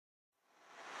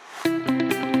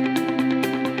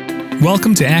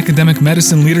Welcome to Academic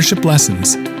Medicine Leadership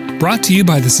Lessons, brought to you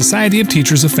by the Society of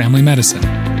Teachers of Family Medicine.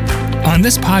 On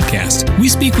this podcast, we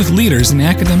speak with leaders in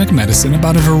academic medicine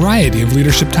about a variety of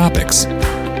leadership topics.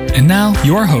 And now,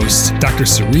 your host, Dr.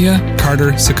 Saria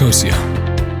Carter-Sicosio.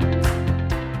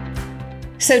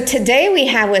 So today we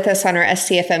have with us on our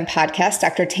STFM podcast,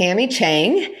 Dr. Tammy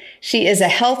Chang. She is a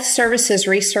health services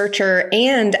researcher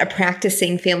and a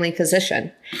practicing family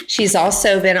physician. She's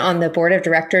also been on the board of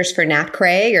directors for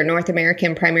NAPCRAG, or North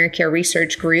American Primary Care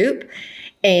Research Group,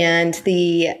 and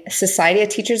the Society of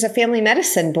Teachers of Family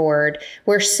Medicine board.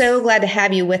 We're so glad to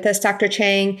have you with us, Dr.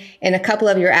 Chang. And a couple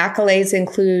of your accolades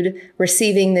include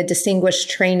receiving the Distinguished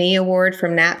Trainee Award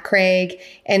from NAPCRAG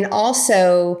and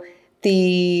also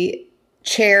the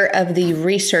chair of the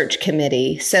research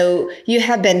committee. So you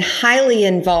have been highly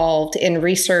involved in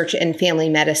research and family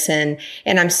medicine.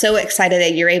 And I'm so excited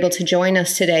that you're able to join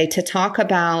us today to talk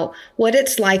about what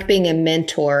it's like being a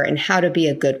mentor and how to be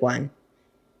a good one.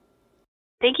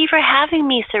 Thank you for having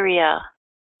me, Saria.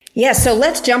 Yeah, so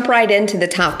let's jump right into the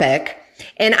topic.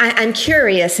 And I'm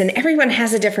curious, and everyone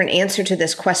has a different answer to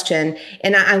this question.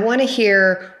 And I want to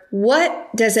hear, what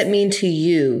does it mean to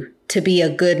you to be a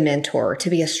good mentor, to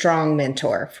be a strong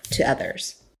mentor to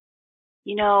others?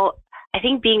 You know, I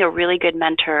think being a really good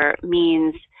mentor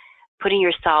means putting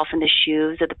yourself in the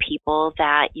shoes of the people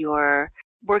that you're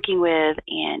working with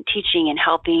and teaching and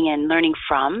helping and learning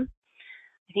from.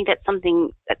 I think that's something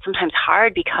that's sometimes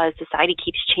hard because society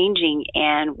keeps changing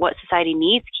and what society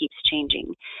needs keeps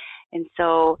changing. And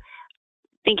so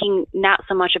thinking not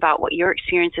so much about what your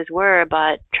experiences were,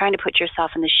 but trying to put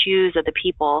yourself in the shoes of the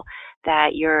people that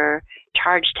you're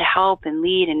charged to help and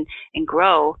lead and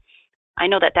grow. I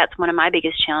know that that's one of my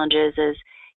biggest challenges is,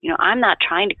 I'm not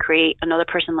trying to create another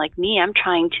person like me. I'm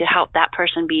trying to help that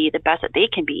person be the best that they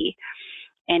can be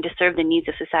and to serve the needs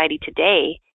of society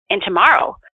today and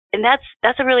tomorrow. And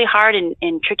that's a really hard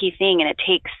and tricky thing. And it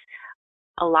takes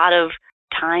a lot of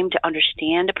time to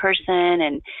understand a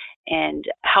person and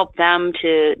help them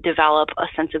to develop a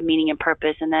sense of meaning and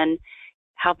purpose, and then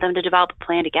help them to develop a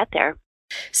plan to get there.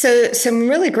 So some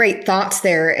really great thoughts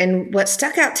there. And what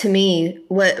stuck out to me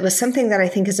was something that I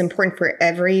think is important for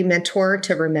every mentor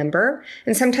to remember.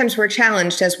 And sometimes we're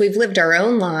challenged as we've lived our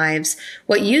own lives.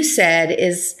 What you said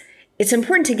is it's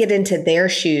important to get into their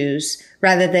shoes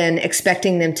rather than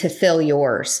expecting them to fill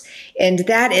yours. And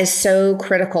that is so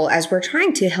critical as we're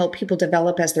trying to help people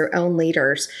develop as their own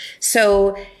leaders.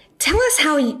 So tell us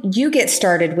how you get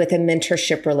started with a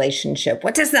mentorship relationship.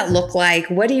 What does that look like?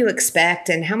 What do you expect?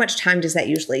 And how much time does that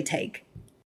usually take?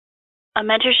 A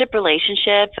mentorship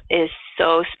relationship is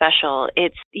so special.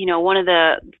 It's, one of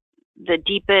the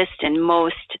deepest and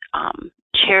most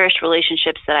cherished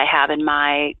relationships that I have in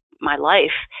my life.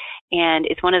 And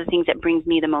it's one of the things that brings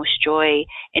me the most joy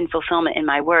and fulfillment in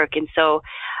my work. And so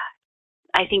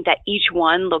I think that each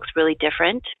one looks really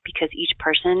different because each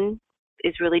person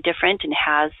is really different and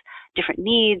has different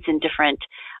needs and different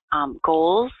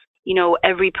goals.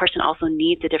 Every person also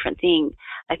needs a different thing.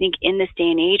 I think in this day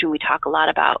and age, when we talk a lot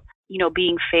about,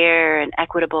 being fair and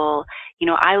equitable,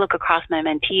 I look across my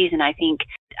mentees and I think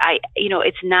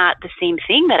it's not the same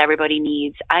thing that everybody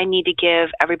needs. I need to give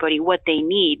everybody what they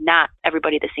need, not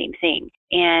everybody the same thing.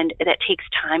 And that takes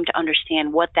time to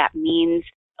understand what that means.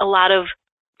 A lot of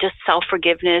just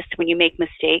self-forgiveness when you make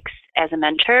mistakes as a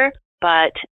mentor,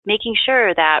 but making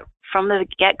sure that from the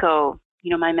get-go,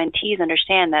 my mentees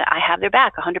understand that I have their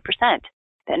back 100%,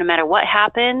 that no matter what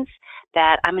happens,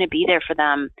 that I'm going to be there for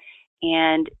them.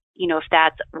 And, if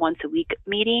that's a once a week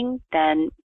meeting, then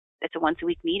it's a once a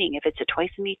week meeting. If it's a twice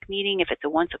a week meeting, if it's a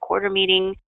once a quarter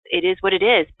meeting, it is what it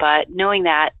is. But knowing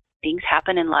that things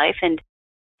happen in life and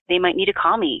they might need to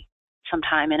call me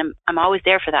sometime and I'm always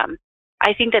there for them.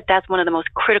 I think that that's one of the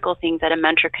most critical things that a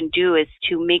mentor can do is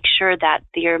to make sure that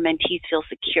their mentees feel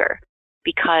secure.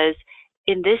 Because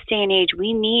in this day and age,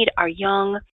 we need our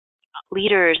young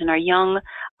leaders and our young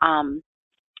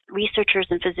researchers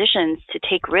and physicians to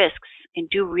take risks and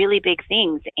do really big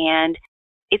things. And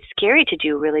it's scary to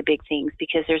do really big things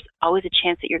because there's always a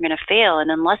chance that you're going to fail. And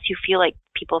unless you feel like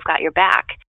people have got your back,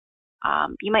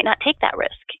 you might not take that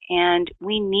risk. And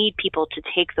we need people to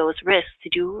take those risks to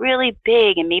do really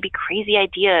big and maybe crazy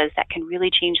ideas that can really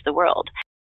change the world.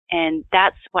 And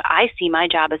that's what I see my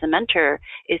job as a mentor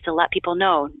is to let people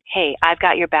know, hey, I've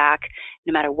got your back.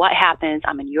 No matter what happens,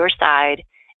 I'm on your side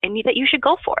and that you should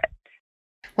go for it.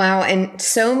 Wow. In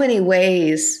so many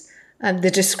ways,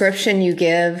 the description you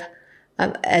give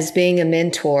as being a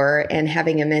mentor and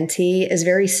having a mentee is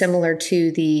very similar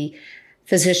to the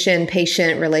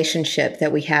physician-patient relationship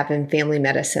that we have in family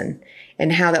medicine.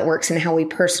 and how that works and how we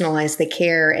personalize the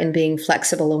care and being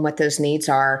flexible in what those needs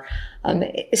are.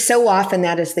 So often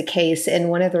that is the case. And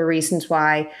one of the reasons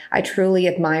why I truly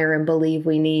admire and believe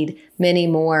we need many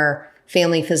more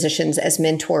family physicians as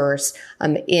mentors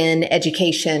in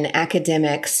education,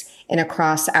 academics, and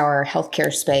across our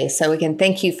healthcare space. So again,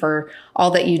 thank you for all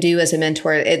that you do as a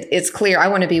mentor. It's clear I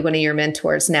want to be one of your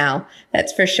mentors now,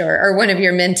 that's for sure, or one of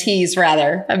your mentees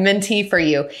rather, a mentee for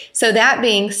you. So that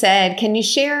being said, can you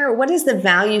share what is the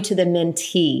value to the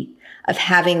mentee of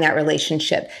having that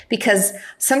relationship? Because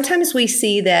sometimes we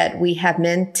see that we have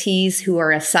mentees who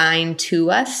are assigned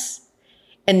to us,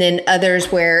 and then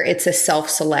others where it's a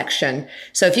self-selection.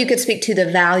 So if you could speak to the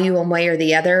value one way or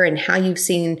the other and how you've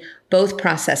seen both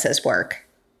processes work.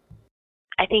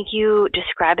 I think you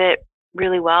describe it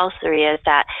really well, Surya, is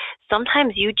that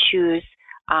sometimes you choose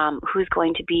who's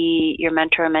going to be your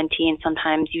mentor or mentee, and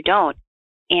sometimes you don't.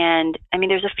 And I mean,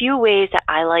 there's a few ways that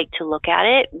I like to look at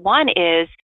it. One is,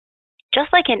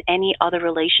 just like in any other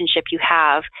relationship you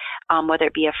have, whether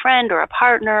it be a friend or a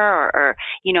partner or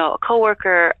a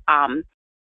coworker,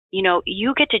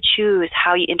 you get to choose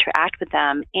how you interact with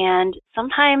them. And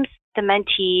sometimes the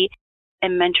mentee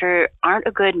and mentor aren't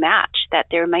a good match, that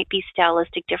there might be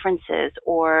stylistic differences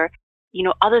or,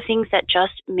 other things that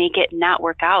just make it not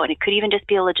work out. And it could even just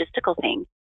be a logistical thing.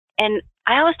 And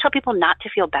I always tell people not to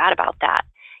feel bad about that.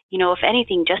 If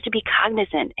anything, just to be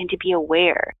cognizant and to be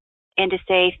aware and to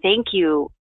say thank you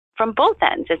from both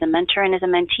ends, as a mentor and as a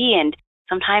mentee. And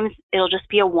sometimes it'll just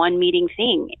be a one meeting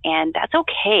thing. And that's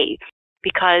okay,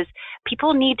 because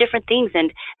people need different things,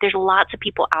 and there's lots of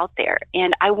people out there.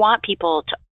 And I want people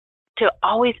to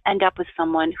always end up with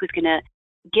someone who's going to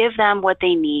give them what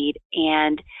they need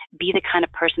and be the kind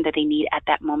of person that they need at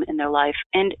that moment in their life.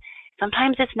 And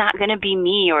sometimes it's not going to be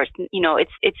me, or,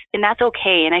 and that's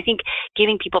okay. And I think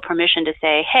giving people permission to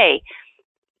say, hey,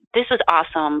 this was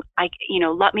awesome.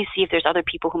 Let me see if there's other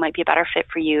people who might be a better fit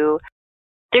for you.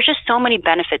 There's just so many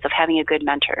benefits of having a good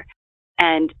mentor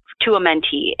and to a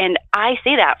mentee. And I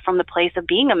say that from the place of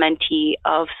being a mentee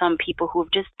of some people who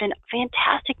have just been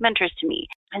fantastic mentors to me.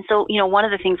 And so, one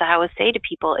of the things I always say to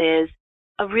people is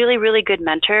a really, really good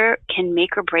mentor can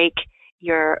make or break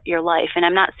your life. And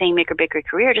I'm not saying make or break your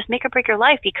career, just make or break your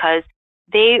life, because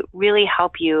they really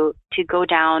help you to go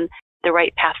down the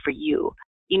right path for you.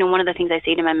 One of the things I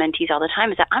say to my mentees all the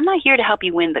time is that I'm not here to help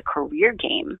you win the career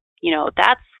game.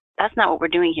 That's not what we're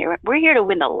doing here. We're here to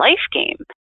win the life game.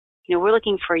 We're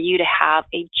looking for you to have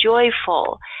a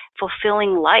joyful,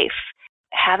 fulfilling life,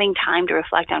 having time to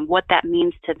reflect on what that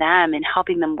means to them and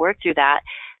helping them work through that.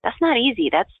 That's not easy.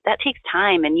 That takes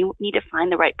time, and you need to find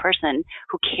the right person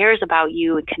who cares about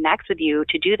you and connects with you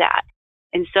to do that.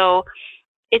 And so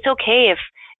it's okay if,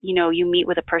 you meet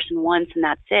with a person once and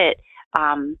that's it.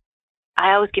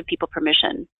 I always give people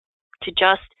permission to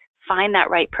just find that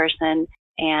right person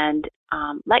and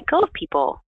let go of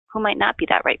people who might not be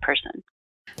that right person.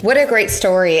 What a great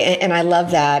story. And I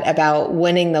love that about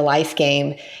winning the life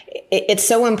game. It's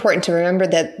so important to remember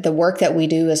that the work that we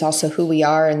do is also who we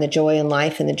are, and the joy in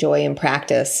life and the joy in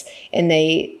practice. And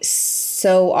they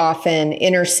so often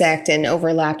intersect and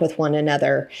overlap with one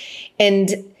another.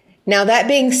 And now, that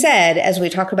being said, as we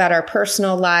talk about our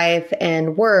personal life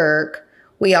and work,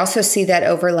 we also see that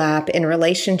overlap in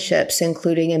relationships,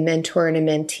 including a mentor and a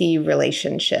mentee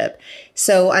relationship.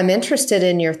 So I'm interested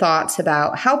in your thoughts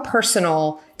about how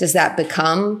personal does that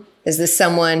become? Is this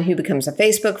someone who becomes a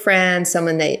Facebook friend,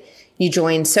 someone that you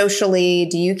join socially?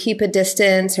 Do you keep a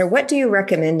distance, or what do you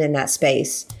recommend in that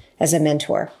space as a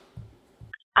mentor?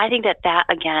 I think that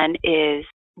again is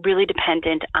really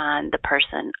dependent on the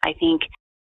person. I think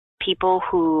people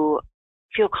who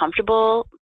feel comfortable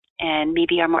and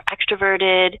maybe are more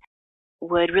extroverted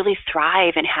would really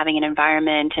thrive in having an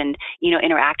environment and,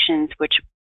 interactions which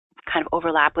kind of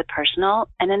overlap with personal.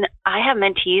 And then I have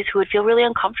mentees who would feel really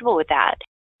uncomfortable with that.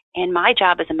 And my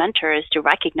job as a mentor is to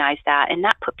recognize that and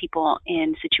not put people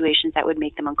in situations that would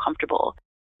make them uncomfortable.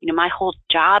 My whole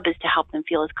job is to help them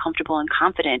feel as comfortable and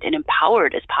confident and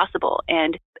empowered as possible.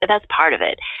 And that's part of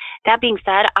it. That being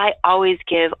said, I always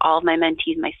give all of my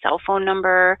mentees my cell phone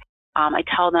number. I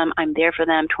tell them I'm there for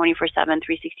them 24/7,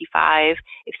 365.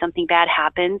 If something bad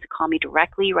happens, call me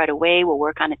directly right away. We'll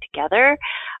work on it together.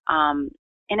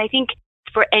 And I think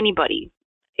for anybody,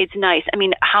 it's nice. I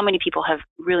mean, how many people have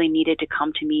really needed to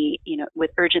come to me,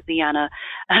 with urgently on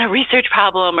a research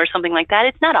problem or something like that?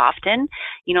 It's not often.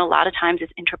 A lot of times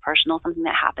it's interpersonal, something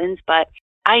that happens. But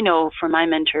I know for my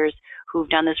mentors who've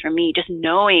done this for me, just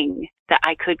knowing that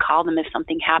I could call them if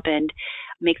something happened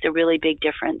makes a really big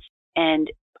difference. And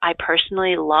I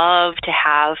personally love to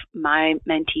have my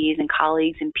mentees and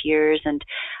colleagues and peers and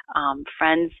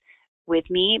friends with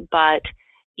me. But,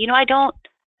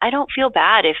 I don't feel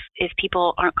bad if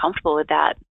people aren't comfortable with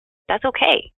that. That's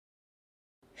okay.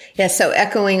 Yeah, so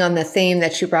echoing on the theme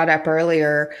that you brought up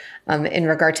earlier in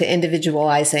regard to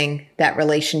individualizing that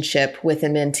relationship with a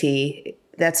mentee,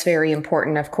 that's very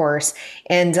important, of course.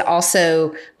 And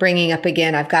also bringing up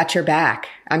again, I've got your back.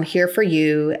 I'm here for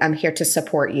you. I'm here to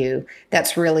support you.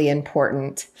 That's really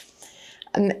important.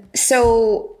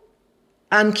 So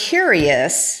I'm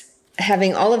curious,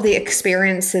 having all of the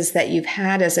experiences that you've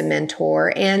had as a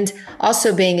mentor and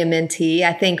also being a mentee,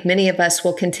 I think many of us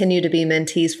will continue to be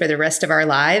mentees for the rest of our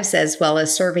lives, as well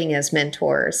as serving as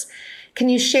mentors. Can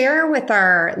you share with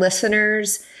our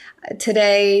listeners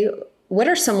today, what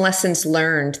are some lessons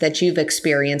learned that you've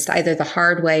experienced, either the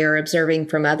hard way or observing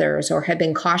from others, or have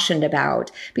been cautioned about?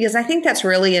 Because I think that's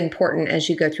really important as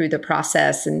you go through the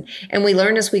process. And we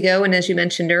learn as we go. And as you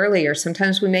mentioned earlier,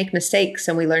 sometimes we make mistakes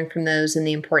and we learn from those, and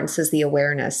the importance is the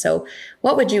awareness. So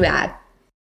what would you add?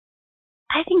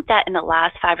 I think that in the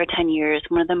last 5 or 10 years,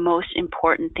 one of the most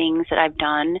important things that I've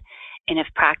done and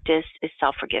have practiced is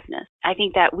self-forgiveness. I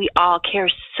think that we all care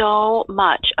so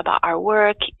much about our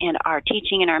work and our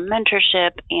teaching and our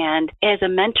mentorship. And as a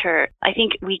mentor, I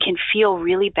think we can feel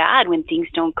really bad when things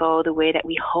don't go the way that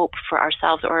we hope for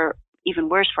ourselves, or even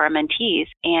worse, for our mentees.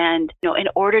 And, in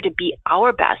order to be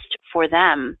our best for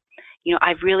them,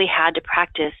 I've really had to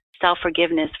practice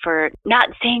self-forgiveness for not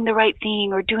saying the right thing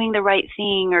or doing the right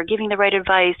thing or giving the right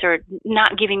advice or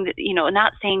not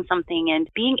not saying something, and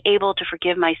being able to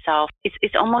forgive myself.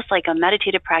 It's almost like a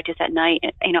meditative practice at night.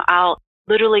 I'll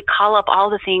literally call up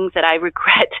all the things that I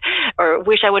regret or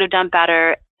wish I would have done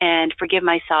better and forgive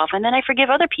myself. And then I forgive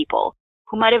other people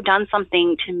who might have done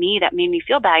something to me that made me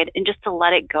feel bad, and just to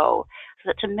let it go so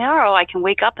that tomorrow I can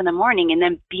wake up in the morning and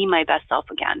then be my best self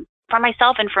again, for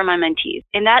myself and for my mentees.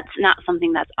 And that's not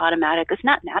something that's automatic. It's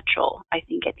not natural. I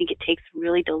think it takes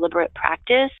really deliberate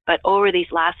practice. But over these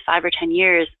last 5 or 10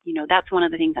 years, that's one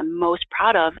of the things I'm most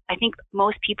proud of. I think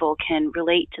most people can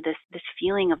relate to this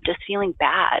feeling of just feeling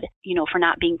bad, for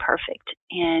not being perfect.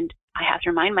 And I have to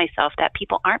remind myself that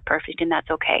people aren't perfect, and that's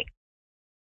okay.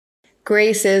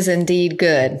 Grace is indeed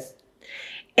good.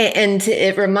 And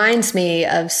it reminds me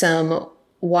of some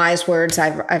wise words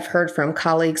I've heard from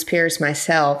colleagues, peers,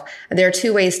 myself. There are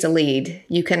 2 ways to lead.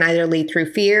 You can either lead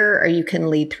through fear or you can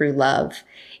lead through love.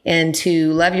 And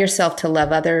to love yourself, to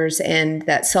love others, and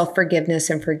that self-forgiveness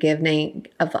and forgiving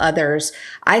of others,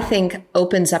 I think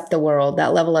opens up the world.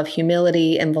 That level of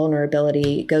humility and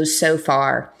vulnerability goes so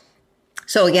far.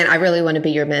 So again, I really want to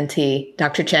be your mentee,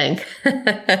 Dr. Chang.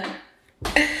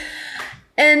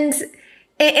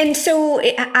 And so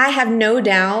I have no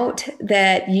doubt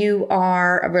that you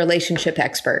are a relationship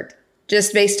expert,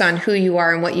 just based on who you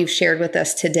are and what you've shared with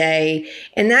us today.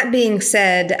 And that being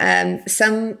said,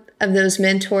 some of those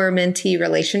mentor-mentee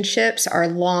relationships are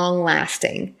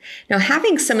long-lasting. Now,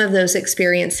 having some of those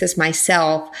experiences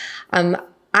myself,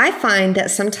 I find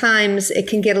that sometimes it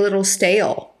can get a little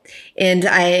stale. And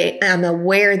I am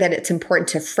aware that it's important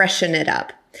to freshen it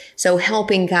up. So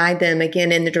helping guide them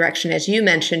again in the direction, as you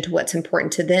mentioned, to what's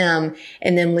important to them,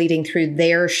 and then leading through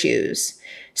their shoes.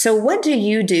 So what do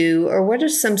you do, or what are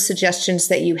some suggestions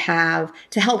that you have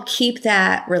to help keep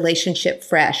that relationship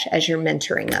fresh as you're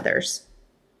mentoring others?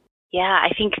 Yeah,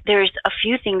 I think there's a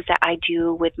few things that I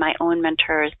do with my own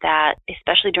mentors that,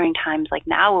 especially during times like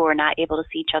now where we're not able to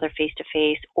see each other face to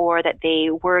face, or that they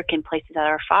work in places that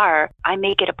are far, I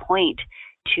make it a point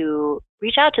to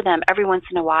reach out to them every once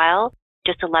in a while,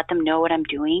 just to let them know what I'm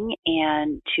doing,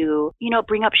 and to,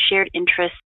 bring up shared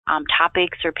interests,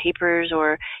 topics or papers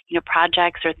or,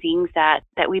 projects or things that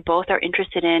we both are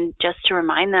interested in, just to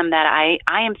remind them that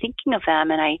I am thinking of them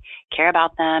and I care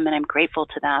about them and I'm grateful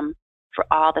to them for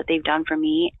all that they've done for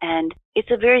me. And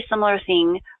it's a very similar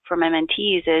thing for my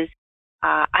mentees is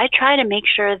I try to make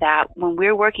sure that when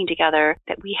we're working together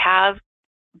that we have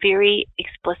very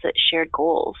explicit shared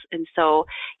goals. And so,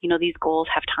 these goals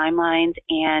have timelines,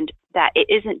 and that it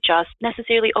isn't just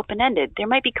necessarily open-ended. There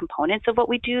might be components of what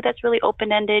we do that's really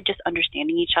open-ended, just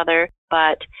understanding each other.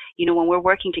 But, when we're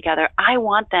working together, I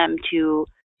want them to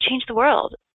change the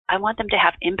world. I want them to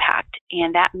have impact.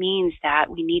 And that means that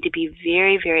we need to be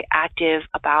very, very active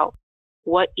about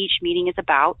what each meeting is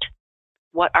about,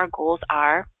 what our goals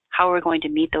are, how we're going to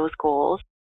meet those goals,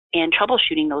 and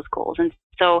troubleshooting those goals. And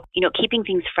so, keeping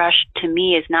things fresh to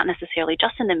me is not necessarily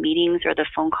just in the meetings or the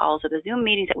phone calls or the Zoom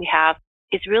meetings that we have.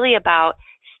 It's really about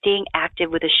staying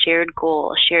active with a shared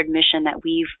goal, a shared mission that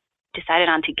we've decided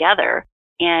on together,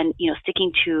 and,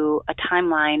 sticking to a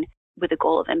timeline with a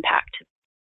goal of impact.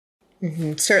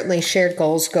 Mm-hmm. Certainly shared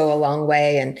goals go a long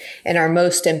way and are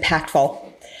most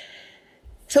impactful.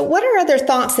 So what are other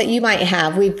thoughts that you might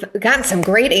have? We've gotten some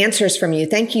great answers from you.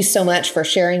 Thank you so much for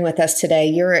sharing with us today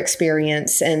your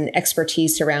experience and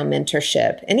expertise around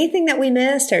mentorship. Anything that we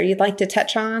missed or you'd like to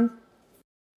touch on?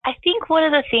 I think one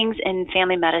of the things in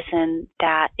family medicine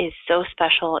that is so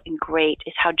special and great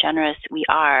is how generous we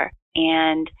are.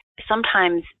 And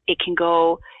sometimes it can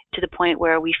go to the point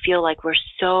where we feel like we're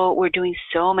doing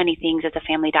so many things as a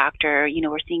family doctor. You know,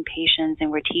 we're seeing patients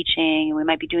and we're teaching, and we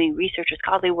might be doing research or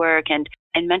scholarly work, and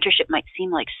mentorship might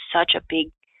seem like such a big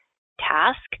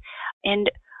task. And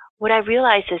what I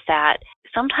realize is that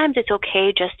sometimes it's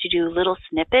okay just to do little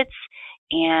snippets,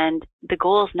 and the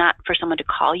goal is not for someone to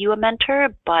call you a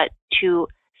mentor, but to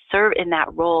serve in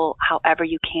that role however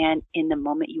you can in the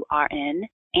moment you are in.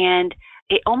 And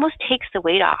it almost takes the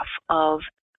weight off of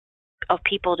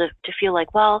people to feel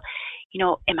like, well, you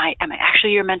know, am I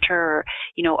actually your mentor? Or,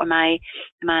 you know, am I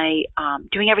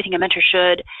doing everything a mentor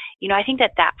should? You know, I think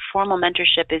that formal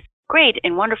mentorship is great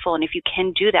and wonderful. And if you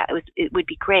can do that, it would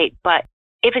be great. But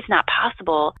if it's not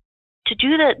possible, to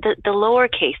do the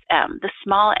lowercase m, the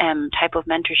small m type of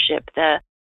mentorship, the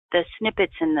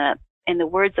snippets and the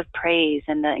words of praise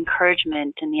and the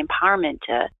encouragement and the empowerment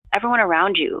to everyone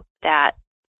around you that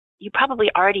you probably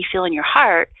already feel in your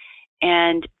heart.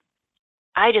 And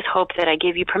I just hope that I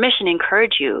give you permission to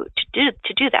encourage you to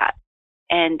do that.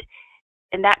 And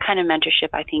that kind of mentorship,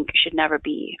 I think, should never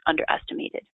be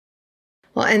underestimated.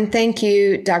 Well, and thank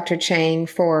you, Dr. Chang,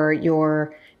 for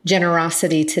your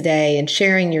generosity today and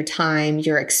sharing your time,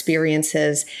 your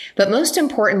experiences, but most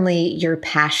importantly, your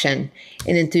passion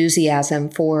and enthusiasm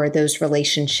for those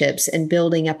relationships and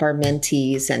building up our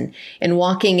mentees and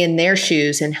walking in their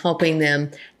shoes and helping them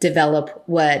develop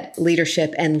what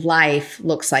leadership and life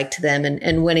looks like to them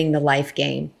and winning the life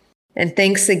game. And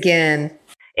thanks again.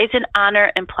 It's an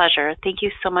honor and pleasure. Thank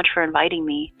you so much for inviting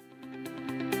me.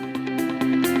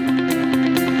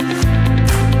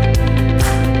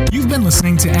 You've been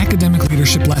listening to Academic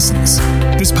Leadership Lessons.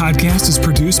 This podcast is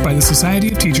produced by the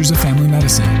Society of Teachers of Family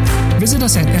Medicine. Visit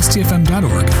us at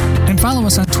stfm.org and follow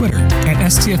us on Twitter at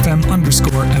stfm_FM.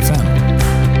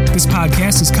 This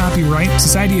podcast is copyright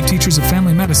Society of Teachers of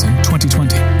Family Medicine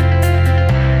 2020.